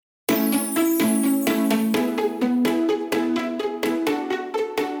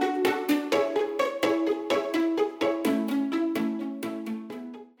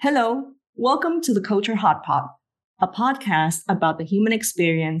Hello, welcome to the Culture Hot Pot, a podcast about the human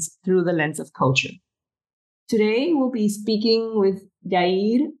experience through the lens of culture. Today, we'll be speaking with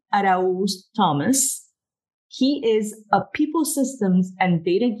Jahir Arauz Thomas. He is a people systems and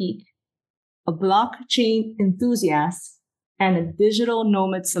data geek, a blockchain enthusiast, and a digital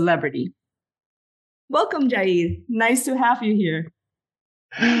nomad celebrity. Welcome, Jahir. Nice to have you here.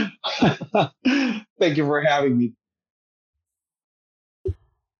 Thank you for having me.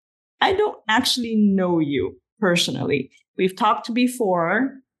 I don't actually know you personally. We've talked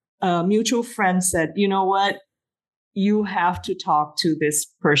before. A mutual friend said, you know what? You have to talk to this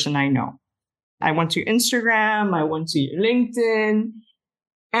person I know. I went to your Instagram, I went to your LinkedIn,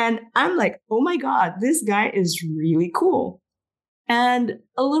 and I'm like, oh my God, this guy is really cool. And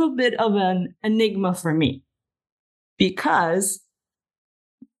a little bit of an enigma for me because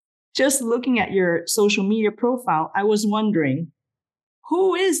just looking at your social media profile, I was wondering,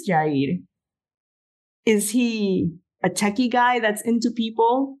 who is Jahir? Is he a techie guy that's into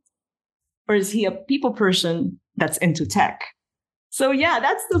people? Or is he a people person that's into tech? So yeah,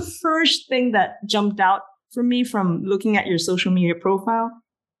 that's the first thing that jumped out for me from looking at your social media profile.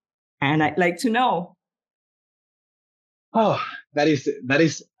 And I'd like to know. Oh, that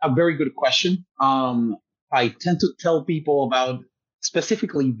is a very good question. I tend to tell people about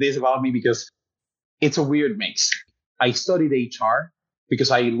specifically this about me because it's a weird mix. I studied HR because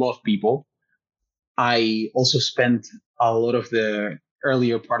I love people. I also spent a lot of the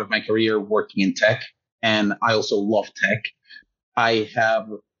earlier part of my career working in tech, and I also love tech. I have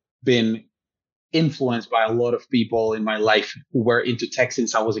been influenced by a lot of people in my life who were into tech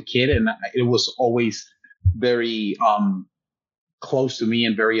since I was a kid, and it was always very close to me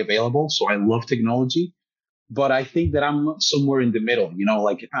and very available. So I love technology, but I think that I'm somewhere in the middle.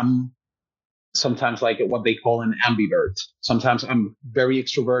 Like I'm sometimes like what they call an ambivert. Sometimes I'm very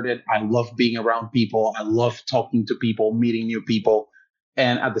extroverted. I love being around people. I love talking to people, meeting new people.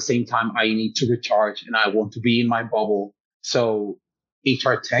 And at the same time, I need to recharge and I want to be in my bubble. So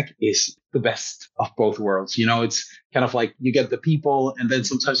HR tech is the best of both worlds. It's kind of like you get the people and then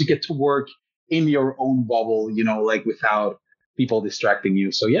sometimes you get to work in your own bubble, like without people distracting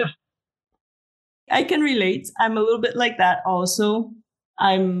you. So yeah. I can relate. I'm a little bit like that also.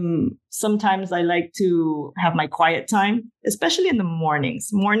 Sometimes I like to have my quiet time, especially in the mornings.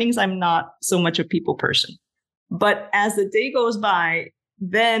 Mornings, I'm not so much a people person. But as the day goes by,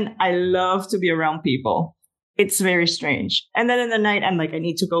 then I love to be around people. It's very strange. And then in the night, I'm like, I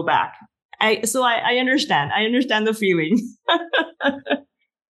need to go back. I understand. I understand the feeling.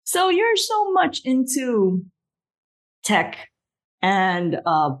 So you're so much into tech and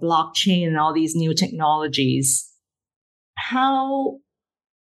blockchain and all these new technologies. How,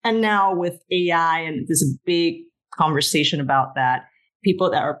 and now with AI and this big conversation about that, people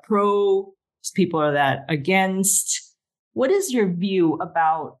that are pro, people that are against, what is your view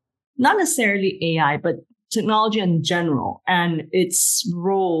about not necessarily AI, but technology in general and its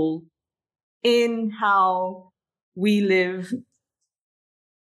role in how we live?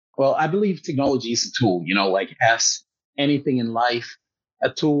 Well, I believe technology is a tool, like as anything in life, a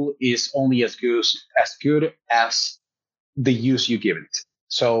tool is only as good as the use you give it.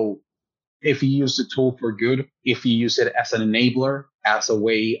 So if you use the tool for good, if you use it as an enabler, as a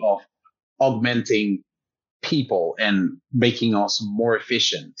way of augmenting people and making us more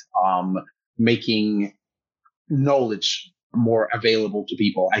efficient, making knowledge more available to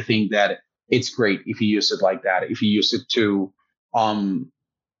people, I think that it's great if you use it like that. If you use it to um,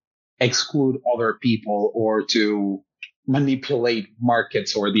 exclude other people or to manipulate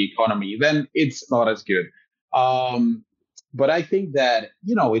markets or the economy, then it's not as good. Um, but I think that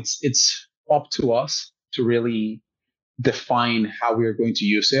it's up to us to really define how we are going to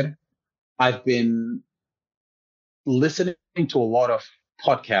use it. I've been listening to a lot of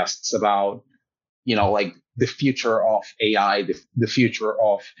podcasts about like the future of AI, the future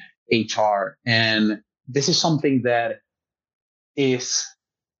of HR, and this is something that is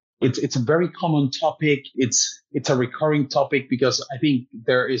it's a very common topic. It's a recurring topic because I think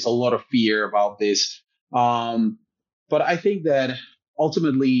there is a lot of fear about this. Um, but I think that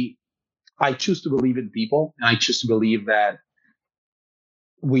ultimately, I choose to believe in people, and I choose to believe that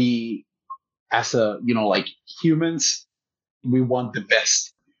we, as like humans, we want the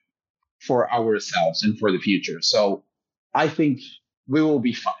best for ourselves and for the future. So I think we will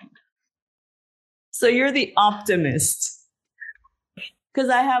be fine. So you're the optimist. Because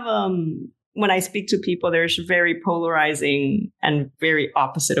I have when I speak to people, there's very polarizing and very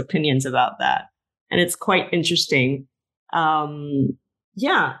opposite opinions about that. And it's quite interesting.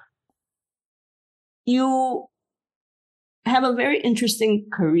 Yeah. You have a very interesting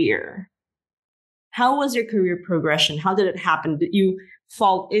career. How was your career progression? How did it happen? Did you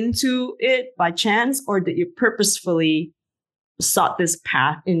fall into it by chance, or did you purposefully sought this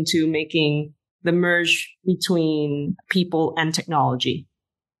path into making the merge between people and technology?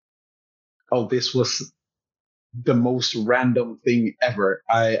 Oh, this was the most random thing ever.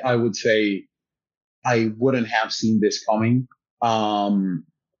 I would say I wouldn't have seen this coming. Um,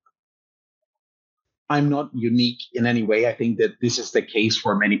 I'm not unique in any way. I think that this is the case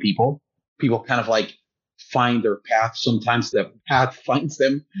for many people. People kind of like find their path. Sometimes the path finds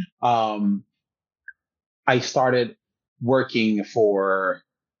them. Um, I started working for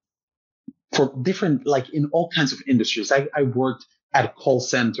different, like in all kinds of industries. I worked at call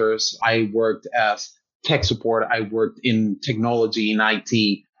centers. I worked as tech support. I worked in technology, in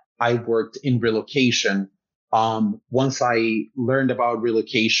IT. I worked in relocation. Once I learned about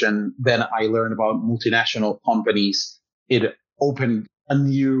relocation, then I learned about multinational companies. It opened a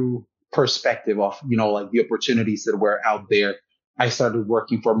new perspective of, like the opportunities that were out there. I started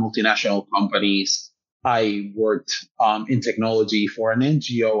working for multinational companies. I worked in technology for an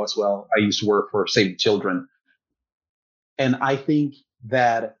NGO as well. I used to work for Save the Children. And I think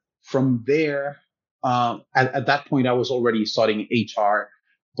that from there, at that point, I was already studying HR,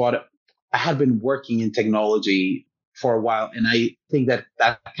 but I had been working in technology for a while. And I think that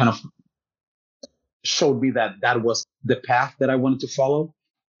that kind of showed me that that was the path that I wanted to follow.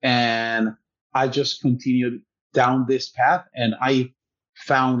 And I just continued down this path, and I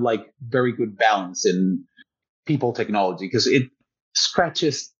found like very good balance in people technology because it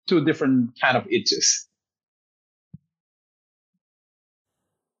scratches two different kind of itches.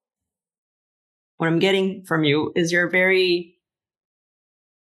 What I'm getting from you is you're a very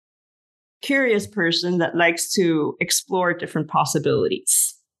curious person that likes to explore different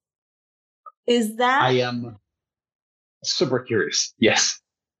possibilities. Is that I am super curious. Yes.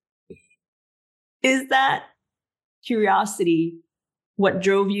 is that curiosity what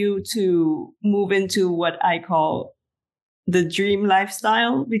drove you to move into what I call the dream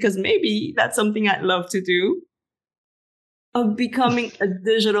lifestyle? Because maybe that's something I'd love to do, of becoming a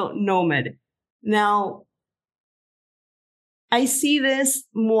digital nomad. Now, I see this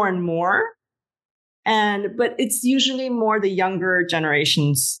more and more, but it's usually more the younger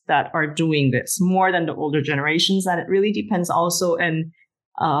generations that are doing this more than the older generations. And it really depends also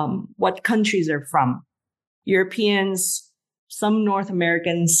on what countries they're from. Europeans, some North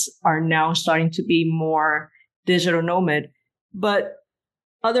Americans are now starting to be more digital nomad, but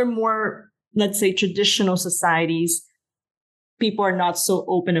other more, let's say, traditional societies, people are not so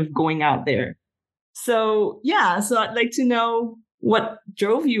open of going out there. So I'd like to know what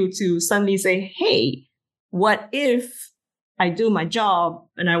drove you to suddenly say, hey, what if I do my job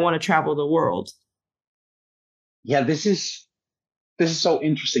and I want to travel the world? Yeah, this is so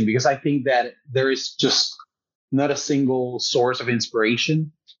interesting because I think that there is just not a single source of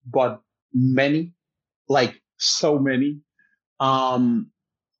inspiration, but many, like so many. Um,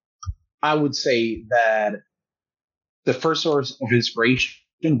 I would say that the first source of inspiration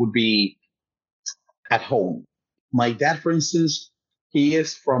would be at home. My dad, for instance, he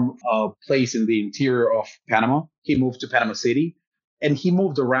is from a place in the interior of Panama. He moved to Panama City, and he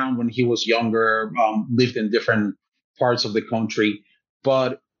moved around when he was younger, lived in different parts of the country.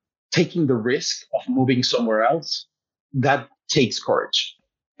 But taking the risk of moving somewhere else, that takes courage.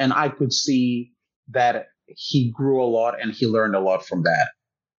 And I could see that he grew a lot and he learned a lot from that.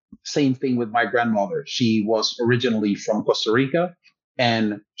 Same thing with my grandmother. She was originally from Costa Rica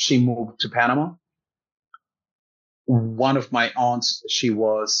and she moved to Panama. One of my aunts, she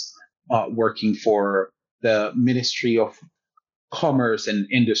was working for the Ministry of Commerce and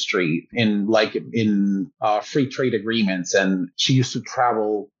Industry in free trade agreements, and she used to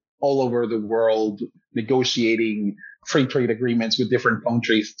travel all over the world negotiating free trade agreements with different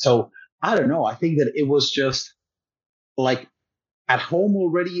countries. So I don't know. I think that it was just like at home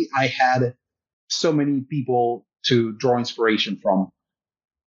already. I had so many people to draw inspiration from.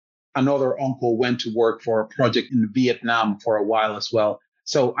 Another uncle went to work for a project in Vietnam for a while as well.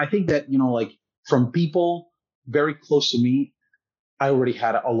 So I think that, like from people very close to me, I already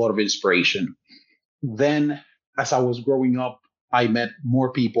had a lot of inspiration. Then as I was growing up, I met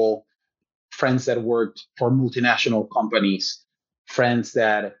more people, friends that worked for multinational companies, friends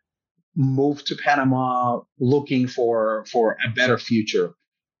that moved to Panama looking for a better future,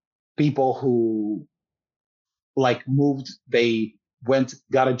 people who like moved, they went,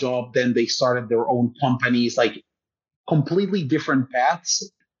 got a job, then they started their own companies, like completely different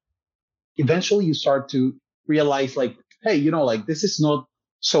paths. Eventually you start to realize like, hey, like this is not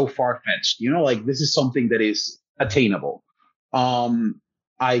so far fetched, like this is something that is attainable.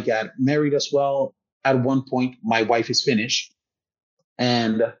 I got married as well. At one point, my wife is Finnish.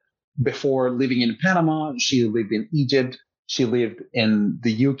 And before living in Panama, she lived in Egypt. She lived in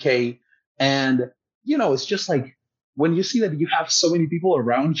the UK. And, it's just like when you see that you have so many people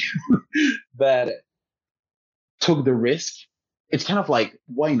around you that took the risk, it's kind of like,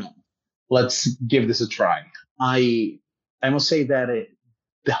 why not? Let's give this a try. I I must say that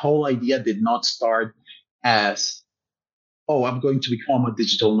the whole idea did not start as, oh, I'm going to become a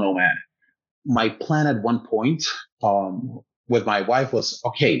digital nomad. My plan at one point with my wife was,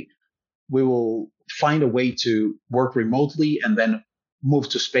 okay, we will find a way to work remotely and then move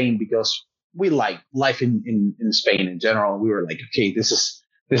to Spain because we like life in Spain in general. We were like, okay, this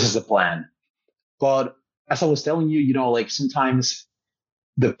is the plan. But as I was telling you, like sometimes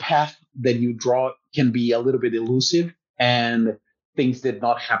the path that you draw can be a little bit elusive and things did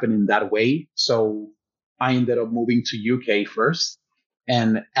not happen in that way. So I ended up moving to UK first.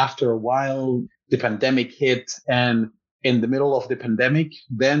 And after a while, the pandemic hit. And in the middle of the pandemic,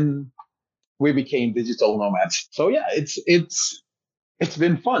 then we became digital nomads. So yeah, it's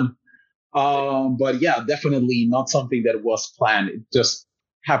been fun. But yeah, definitely not something that was planned. It just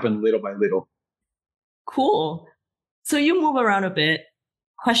happened little by little. Cool. So you move around a bit.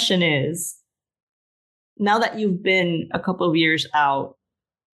 Question is, now that you've been a couple of years out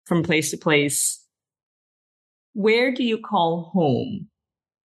from place to place, where do you call home?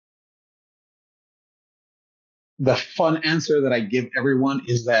 The fun answer that I give everyone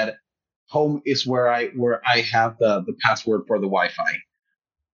is that home is where I have the password for the Wi-Fi.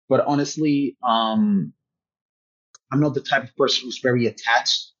 But honestly, I'm not the type of person who's very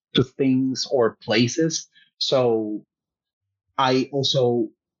attached to things or places. So I also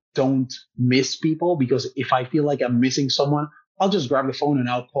don't miss people because if I feel like I'm missing someone, I'll just grab the phone and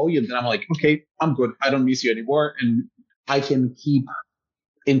I'll call you. And then I'm like, okay, I'm good. I don't miss you anymore. And I can keep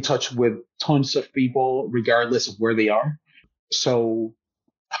in touch with tons of people regardless of where they are. So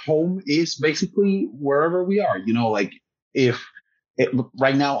home is basically wherever we are, like if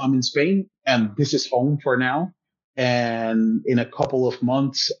right now I'm in Spain and this is home for now. And in a couple of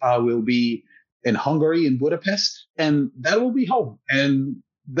months, I will be in Hungary, in Budapest, and that will be home. And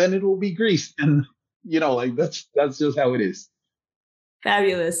then it will be Greece. And, like that's just how it is.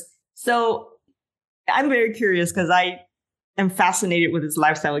 Fabulous. So I'm very curious because I am fascinated with this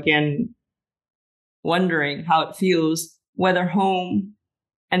lifestyle again, wondering how it feels, whether home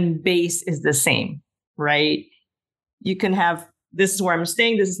and base is the same, right? You can have, this is where I'm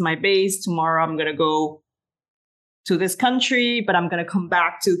staying, this is my base. Tomorrow I'm going to go to this country, but I'm going to come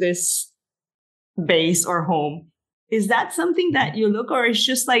back to this base or home. Is that something that you look, or it's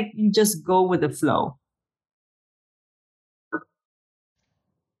just like you just go with the flow?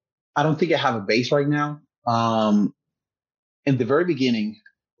 I don't think I have a base right now. In the very beginning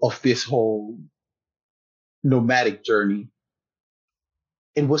of this whole nomadic journey,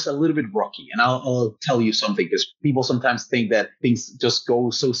 it was a little bit rocky. And I'll tell you something because people sometimes think that things just go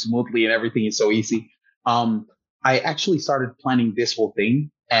so smoothly and everything is so easy. I actually started planning this whole thing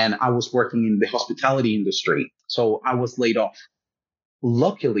and I was working in the hospitality industry. So I was laid off.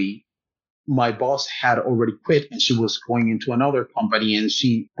 Luckily, my boss had already quit and she was going into another company and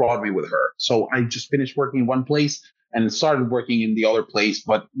she brought me with her. So I just finished working in one place and started working in the other place.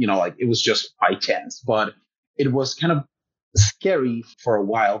 But, like it was just by chance. But it was kind of scary for a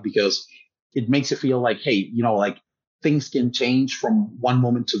while because it makes you feel like, hey, like things can change from one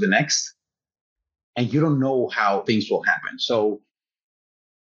moment to the next and you don't know how things will happen. So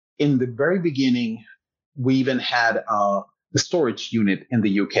in the very beginning, we even had the storage unit in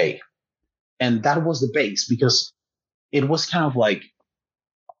the UK. And that was the base because it was kind of like,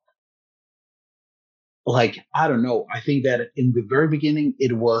 I don't know. I think that in the very beginning,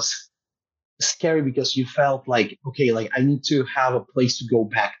 it was scary because you felt like, okay, like I need to have a place to go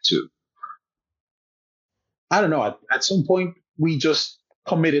back to. I don't know. At some point, we just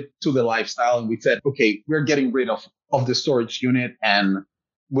committed to the lifestyle and we said, okay, we're getting rid of the storage unit and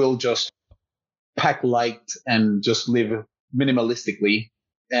we'll just pack light and just live minimalistically.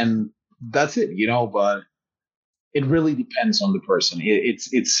 And that's it, but it really depends on the person.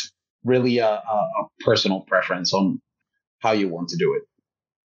 It's really a personal preference on how you want to do it.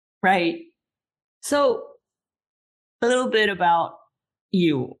 Right. So a little bit about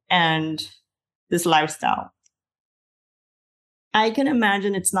you and this lifestyle. I can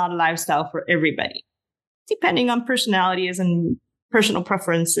imagine it's not a lifestyle for everybody, depending on personalities and personal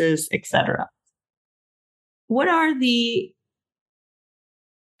preferences, etc. What are the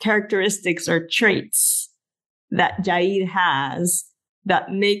characteristics or traits that Jahir has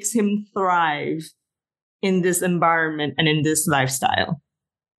that makes him thrive in this environment and in this lifestyle?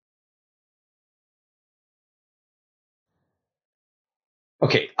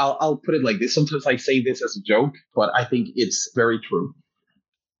 Okay, I'll put it like this. Sometimes I say this as a joke, but I think it's very true.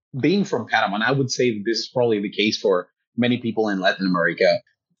 Being from Panama, and I would say that this is probably the case for many people in Latin America,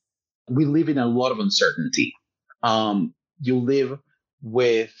 we live in a lot of uncertainty. You live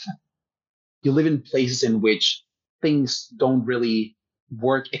with you live in places in which things don't really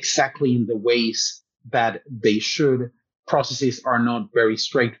work exactly in the ways that they should. Processes are not very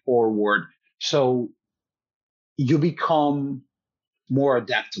straightforward. So you become more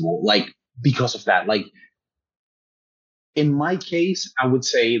adaptable, like because of that. Like in my case, I would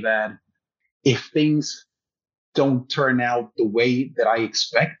say that if things don't turn out the way that I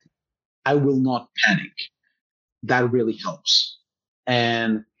expect, I will not panic. That really helps.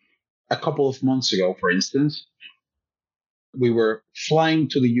 And a couple of months ago, for instance, we were flying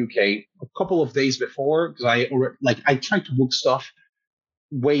to the UK a couple of days before because I tried to book stuff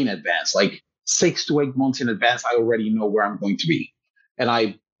way in advance, like 6 to 8 months in advance. I already know where I'm going to be, and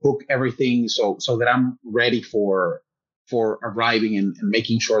I book everything so that I'm ready for arriving and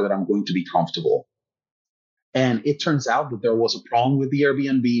making sure that I'm going to be comfortable. And it turns out that there was a problem with the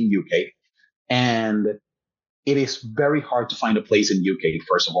Airbnb in UK, and it is very hard to find a place in UK.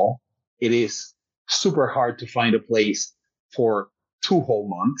 First of all, it is super hard to find a place for 2 whole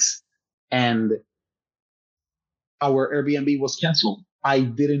months, and our Airbnb was canceled. I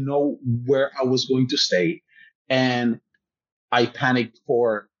didn't know where I was going to stay, and I panicked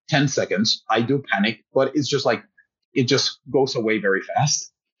for 10 seconds. I do panic, but it's just like it just goes away very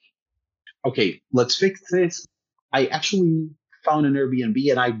fast. Okay, let's fix this. I actually found an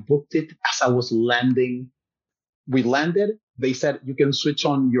Airbnb and I booked it as I was landing. We landed. They said you can switch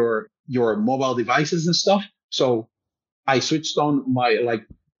on your mobile devices and stuff. So I switched on my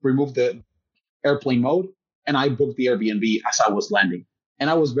removed the airplane mode and I booked the Airbnb as I was landing. And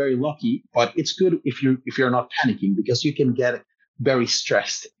I was very lucky, but it's good if you're not panicking because you can get very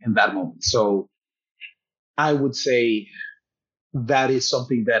stressed in that moment. So I would say that is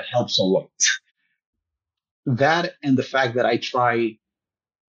something that helps a lot. That and the fact that I try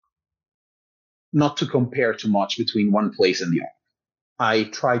not to compare too much between one place and the other. I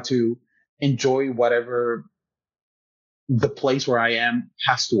try to enjoy whatever the place where I am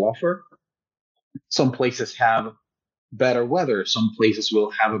has to offer. Some places have better weather. Some places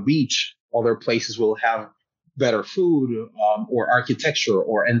will have a beach. Other places will have better food, or architecture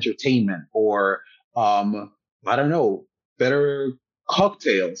or entertainment or, I don't know, better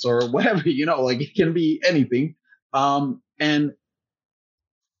cocktails or whatever, like it can be anything. And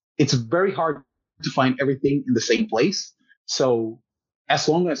it's very hard to find everything in the same place. So as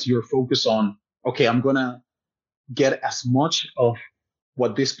long as you're focused on, okay, I'm going to get as much of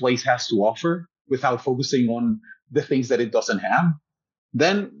what this place has to offer without focusing on the things that it doesn't have,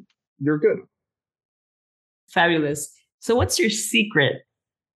 then you're good. Fabulous. So what's your secret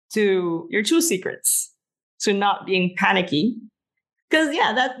your two secrets to not being panicky? Because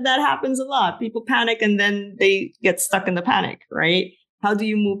that happens a lot. People panic and then they get stuck in the panic, right? How do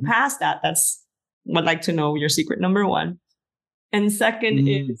you move past that? That's what I'd like to know, your secret number one. And second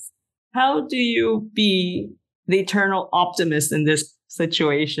is, how do you be the eternal optimist in this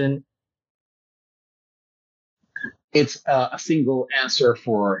situation? It's a single answer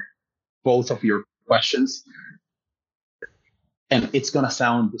for both of your questions. And it's going to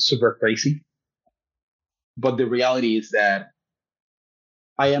sound super crazy. But the reality is that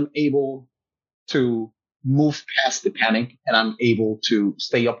I am able to move past the panic and I'm able to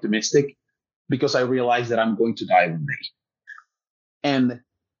stay optimistic because I realize that I'm going to die one day. And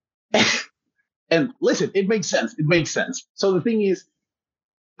and listen, it makes sense. It makes sense. So the thing is,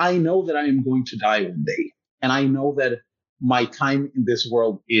 I know that I am going to die one day. And I know that my time in this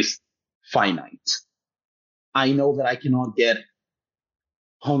world is finite. I know that I cannot get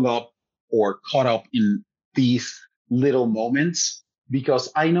hung up or caught up in these little moments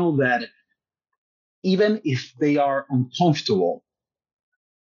because I know that even if they are uncomfortable,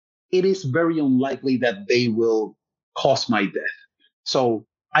 it is very unlikely that they will cause my death. So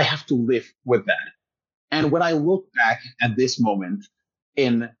I have to live with that. And when I look back at this moment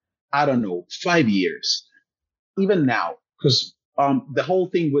in, I don't know, 5 years, even now, because the whole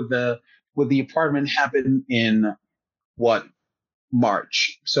thing with the apartment happened in what,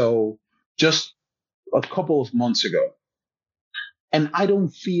 March. So just a couple of months ago. And I don't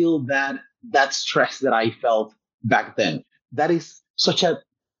feel that stress that I felt back then. That is such a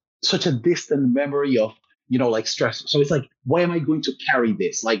distant memory of, like stress. So it's like, why am I going to carry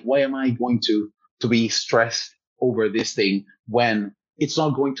this? Like, why am I going to be stressed over this thing when it's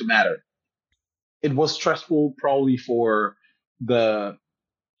not going to matter? it was stressful probably for the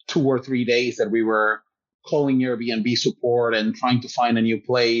 2 or 3 days that we were calling Airbnb support and trying to find a new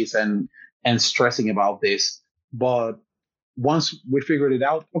place and stressing about this. But once we figured it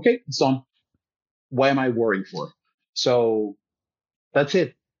out, okay, it's done. Why am I worrying for? So that's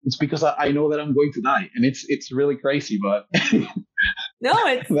it. It's because I know that I'm going to die, and it's really crazy, but No,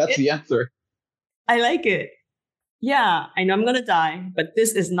 that's the answer. I like it. Yeah, I know I'm going to die, but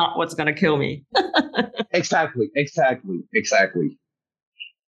this is not what's going to kill me. Exactly.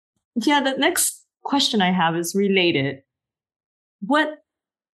 Yeah, the next question I have is related. What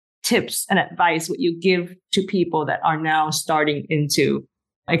tips and advice would you give to people that are now starting into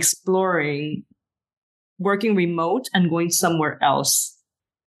exploring working remote and going somewhere else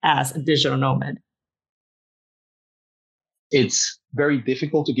as a digital nomad? It's very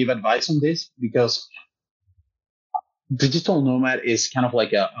difficult to give advice on this because digital nomad is kind of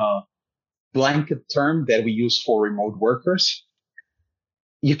like a blanket term that we use for remote workers.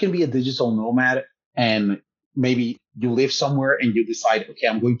 You can be a digital nomad and maybe you live somewhere and you decide, okay,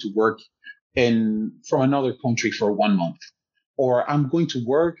 I'm going to work from another country for 1 month, or I'm going to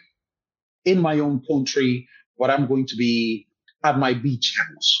work in my own country, but I'm going to be at my beach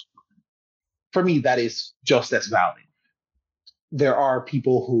house. For me, that is just as valid. There are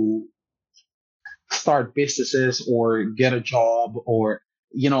people who start businesses or get a job, or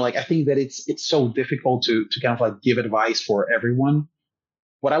like, I think that it's so difficult to kind of like give advice for everyone.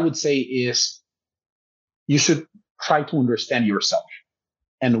 What I would say is you should try to understand yourself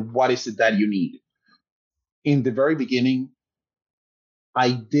and what is it that you need. In the very beginning,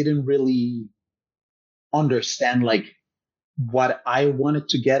 I didn't really understand like what I wanted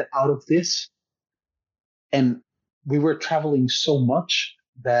to get out of this. And we were traveling so much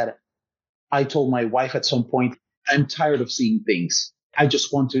that I told my wife at some point, I'm tired of seeing things. I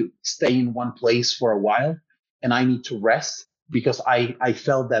just want to stay in one place for a while and I need to rest because I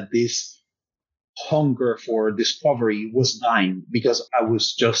felt that this hunger for discovery was dying because I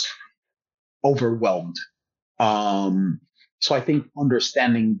was just overwhelmed. So I think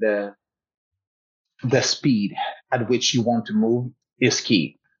understanding the speed at which you want to move is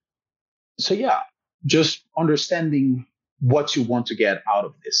key. So yeah, just understanding what you want to get out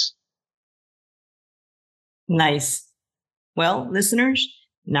of this. Nice. Well, listeners,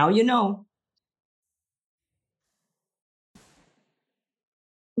 now you know.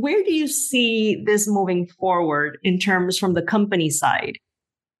 Where do you see this moving forward in terms from the company side?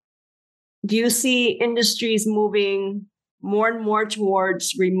 Do you see industries moving more and more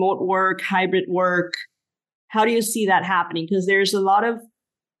towards remote work, hybrid work? How do you see that happening? Because there's a lot of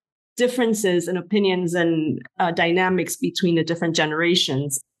differences in opinions and dynamics between the different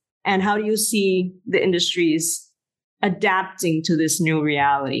generations. And how do you see the industries adapting to this new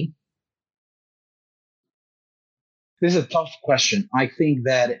reality? This is a tough question. I think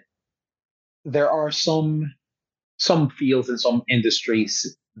that there are some fields and some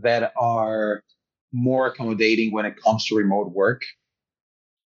industries that are more accommodating when it comes to remote work.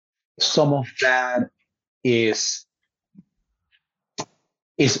 Some of that is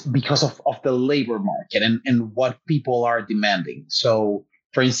is because of the labor market and what people are demanding. So,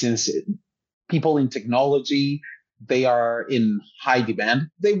 for instance, people in technology, they are in high demand.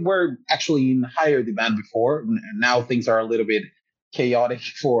 They were actually in higher demand before, and now things are a little bit chaotic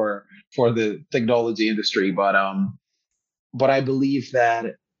for the technology industry. But I believe that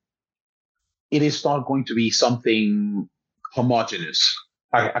it is not going to be something homogenous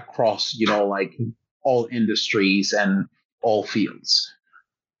across, like all industries and all fields.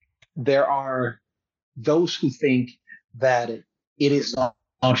 There are those who think that it is not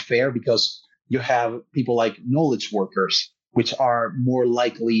fair because you have people like knowledge workers, which are more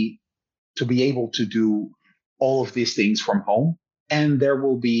likely to be able to do all of these things from home. And there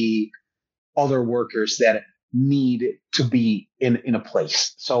will be other workers that need to be in a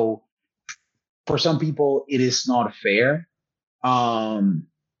place. So for some people, it is not fair. Um,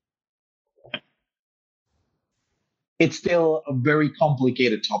 it's still a very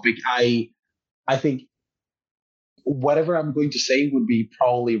complicated topic. I think whatever I'm going to say would be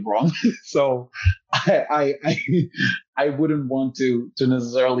probably wrong. So I wouldn't want to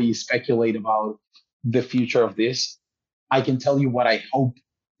necessarily speculate about the future of this. I can tell you what I hope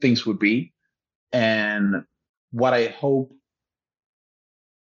things would be, and what I hope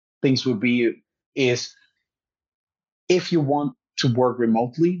things would be is if you want to work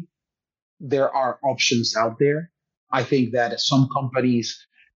remotely, there are options out there. I think that some companies,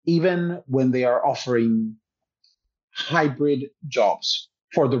 even when they are offering hybrid jobs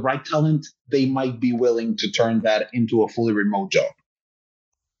for the right talent, they might be willing to turn that into a fully remote job.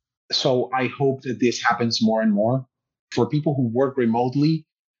 So I hope that this happens more and more. For people who work remotely,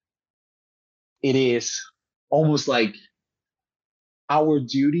 it is almost like our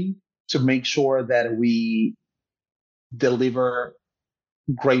duty to make sure that we deliver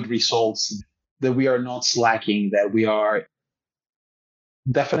great results, that we are not slacking, that we are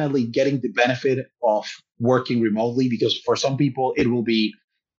definitely getting the benefit of working remotely. Because for some people, it will be,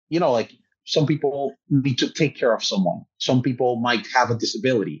 like some people need to take care of someone. Some people might have a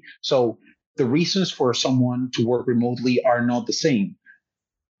disability. So the reasons for someone to work remotely are not the same.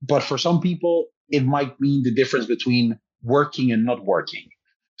 But for some people, it might mean the difference between working and not working.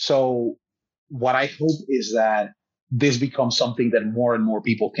 So what I hope is that this becomes something that more and more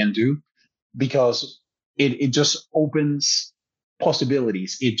people can do, because it just opens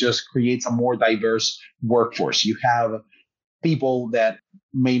possibilities. It just creates a more diverse workforce. You have people that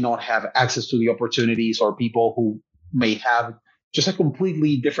may not have access to the opportunities, or people who may have just a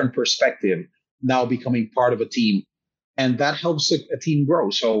completely different perspective now becoming part of a team. And that helps a team grow.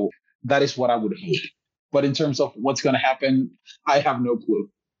 So that is what I would hope. But in terms of what's going to happen, I have no clue.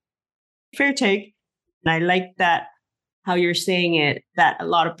 Fair take. And I like that how you're saying it, that a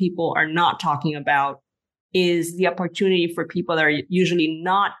lot of people are not talking about is the opportunity for people that are usually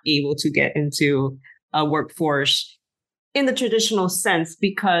not able to get into a workforce in the traditional sense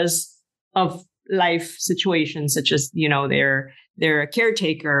because of life situations, such as, they're a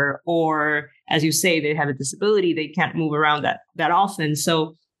caretaker, or as you say, they have a disability, they can't move around that often.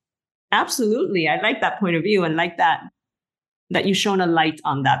 So absolutely, I like that point of view, and like that you've shown a light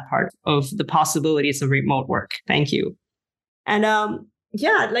on that part of the possibilities of remote work. Thank you. And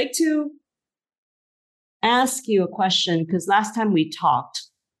I'd like to ask you a question, because last time we talked,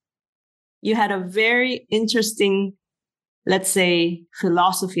 you had a very interesting, let's say,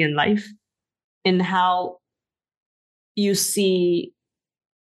 philosophy in life, in how you see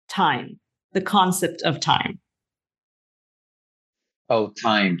time, the concept of time. Oh,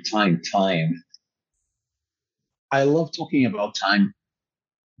 time. I love talking about time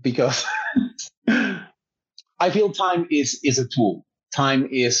because I feel time is a tool. Time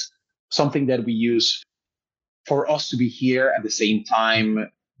is something that we use for us to be here at the same time,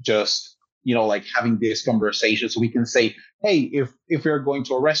 just like having this conversation. So we can say, hey, if we're going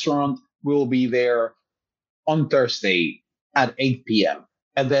to a restaurant, we'll be there on Thursday at 8 p.m.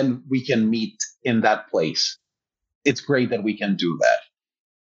 and then we can meet in that place. It's great that we can do that.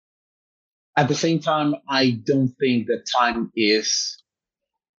 At the same time, I don't think that time is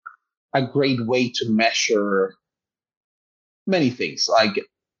a great way to measure many things. Like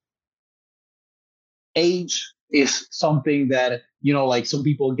age is something that, like some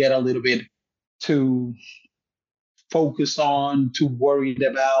people get a little bit too focused on, too worried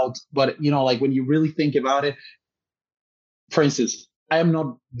about. But, like when you really think about it, for instance, I am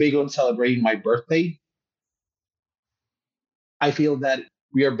not big on celebrating my birthday. I feel that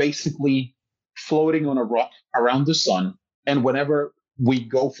we are basically floating on a rock around the sun. And whenever we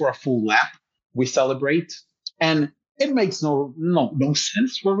go for a full lap, we celebrate. And it makes no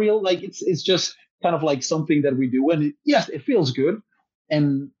sense for real. Like it's just kind of like something that we do. And yes, it feels good.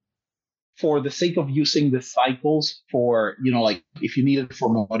 And for the sake of using the cycles for, like if you need it for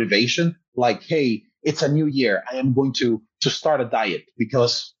motivation, like, hey, it's a new year. I am going to start a diet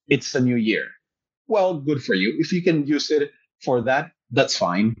because it's a new year. Well, good for you. If you can use it for that, that's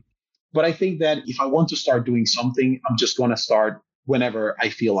fine. But I think that if I want to start doing something, I'm just going to start whenever I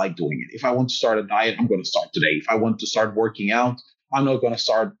feel like doing it. If I want to start a diet, I'm going to start today. If I want to start working out, I'm not going to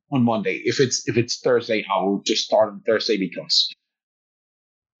start on Monday. If it's Thursday, I will just start on Thursday because,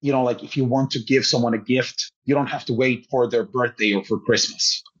 like if you want to give someone a gift, you don't have to wait for their birthday or for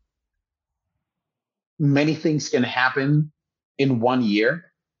Christmas. Many things can happen in 1 year.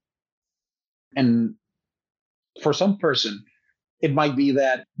 And for some person, it might be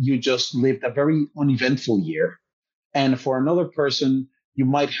that you just lived a very uneventful year. And for another person, you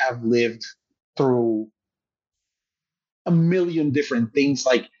might have lived through a million different things.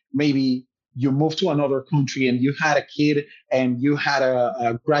 Like maybe you moved to another country and you had a kid and you had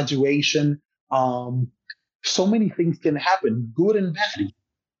a graduation. So many things can happen, good and bad.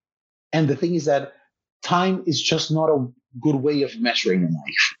 And the thing is that time is just not a good way of measuring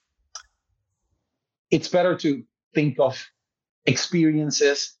life. It's better to think of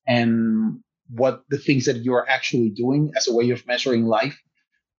experiences and what the things that you're actually doing as a way of measuring life.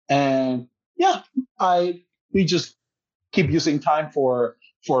 And yeah, we just keep using time for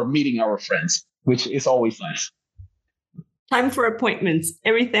meeting our friends, which is always nice. Time for appointments.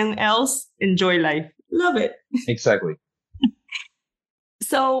 Everything else, enjoy life. Love it. Exactly.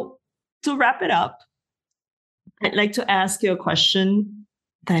 So to wrap it up, I'd like to ask you a question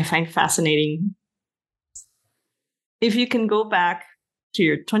that I find fascinating. If you can go back to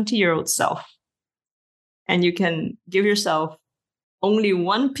your 20-year-old self and you can give yourself only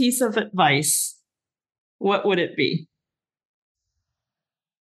one piece of advice, what would it be?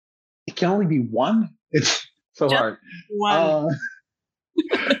 It can only be one. It's so Just hard. one.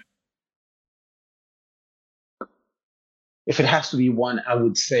 If it has to be one, I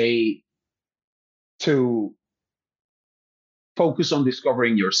would say to focus on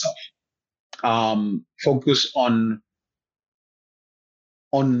discovering yourself. Focus on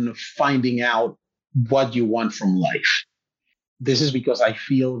finding out what you want from life. This is because I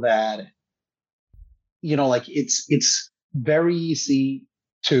feel that, like it's very easy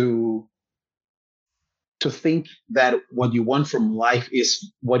to think that what you want from life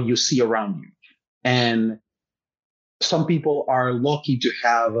is what you see around you. And some people are lucky to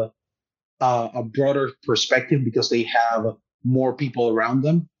have a broader perspective because they have more people around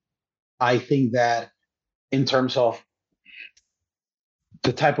them. I think that in terms of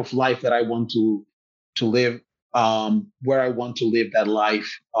the type of life that I want to live, where I want to live that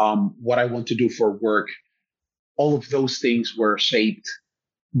life, what I want to do for work, all of those things were shaped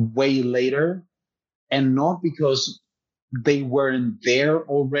way later, and not because they weren't there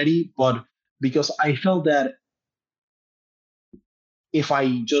already, but because I felt that if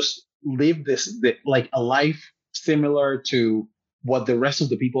I just live like a life similar to what the rest of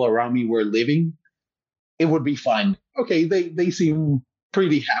the people around me were living, it would be fine. Okay, they seem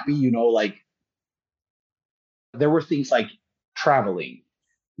pretty happy, like there were things like traveling.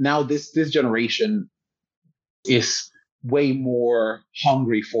 Now this generation is way more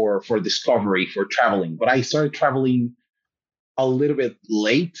hungry for discovery, for traveling. But I started traveling a little bit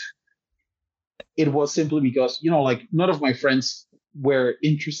late. It was simply because, like none of my friends were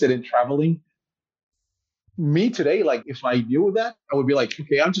interested in traveling. Me today, like if I knew that, I would be like,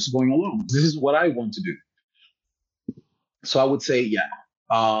 okay, I'm just going alone. This is what I want to do. So I would say,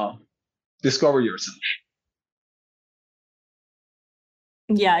 discover yourself.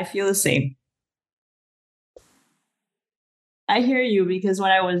 Yeah, I feel the same. I hear you, because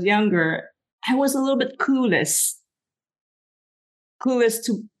when I was younger, I was a little bit clueless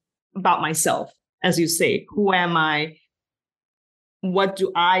about myself, as you say. Who am I? What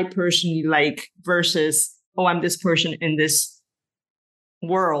do I personally like versus, oh, I'm this person in this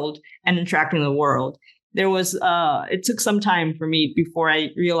world and interacting in the world. There was, it took some time for me before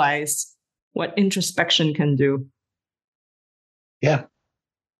I realized what introspection can do. Yeah.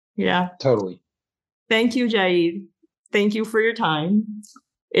 Yeah. Totally. Thank you, Jahir. Thank you for your time.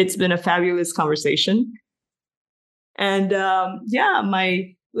 It's been a fabulous conversation. And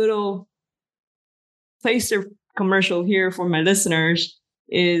my little placer commercial here for my listeners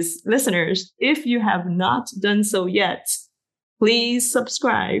is, listeners, if you have not done so yet, please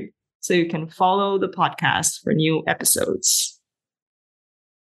subscribe so you can follow the podcast for new episodes.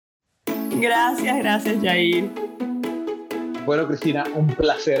 Gracias, Jahir. Bueno, Cristina, un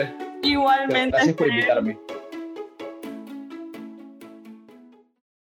placer. Igualmente. Gracias por invitarme.